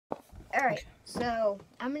Alright, so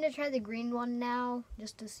I'm going to try the green one now,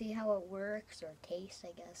 just to see how it works, or tastes,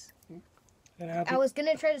 I guess. I was going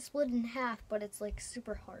to try to split it in half, but it's like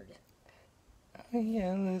super hard.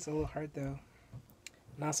 Yeah, it's a little hard though.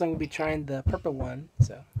 And also I'm going to be trying the purple one,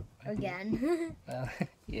 so. Again. Well,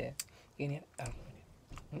 yeah.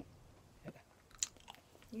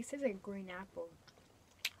 This is a green apple.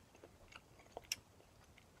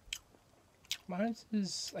 Mine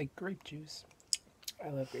is like grape juice. I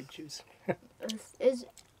love grape juice.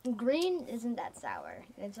 Green isn't that sour.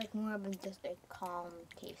 It's like more of just a calm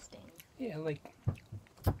tasting. Yeah, like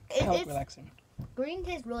It's relaxing. Green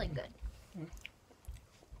tastes really good.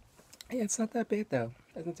 Yeah, it's not that bad though.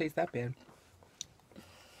 It doesn't taste that bad.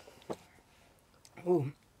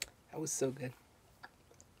 Ooh, that was so good.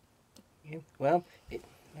 Yeah, well,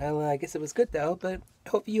 I guess it was good though, but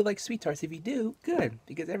hopefully you like sweet tarts. If you do, good,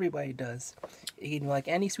 because everybody does. You can like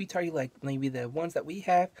any sweet tart you like, maybe the ones that we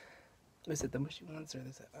have. Was it the mushy ones or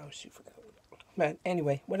this? Oh shoot, forgot. But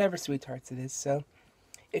anyway, whatever sweet tarts it is. So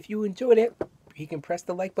if you enjoyed it, you can press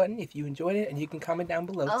the like button if you enjoyed it, and you can comment down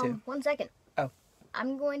below too. 1 second. Oh.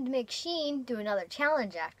 I'm going to make Sheen do another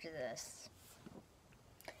challenge after this.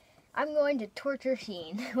 I'm going to torture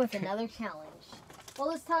Sheen with another challenge. Well,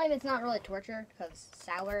 this time it's not really torture, because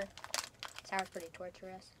sour's pretty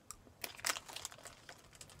torturous.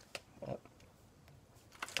 Oh,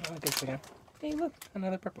 I guess again. Hey, look,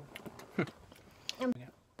 another purple.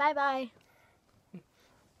 Bye-bye.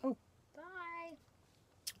 Oh. Bye.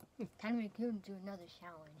 Time to make you do another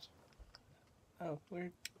challenge. Oh, we're...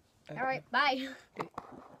 Alright, bye. Okay.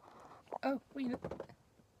 Oh, wait.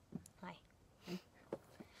 Hi.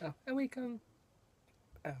 Oh, and we come...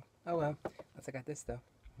 Oh well. Once I got this, though.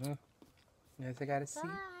 Yes, I gotta see.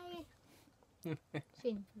 Bye.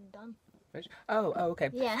 Sheen, you done? Oh,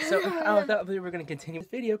 okay. Yeah. So, I thought we were going to continue this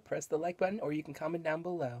video. Press the like button, or you can comment down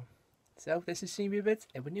below. So, this is Sheen Bits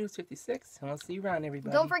and with noodles56, and I'll see you around,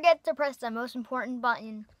 everybody. Don't forget to press the most important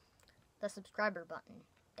button, the subscriber button,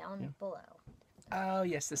 down below. Oh,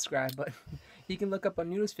 yes, subscribe button. You can look up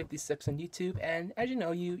on noodles56 on YouTube, and as you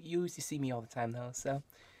know, you usually see me all the time, though, so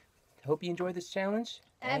hope you enjoyed this challenge.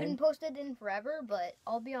 I haven't posted in forever, but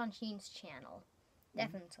I'll be on Sheen's channel.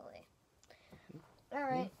 Definitely.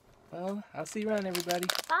 Alright. Well, I'll see you around, everybody.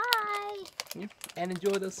 Bye! Yep. And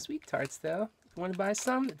enjoy those sweet tarts, though. If you want to buy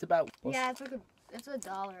some, it's about... Yeah, it's $1.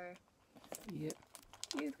 Yeah. It's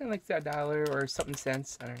kind of like $1 or something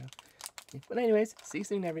cents. I don't know. But anyways, see you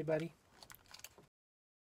soon, everybody.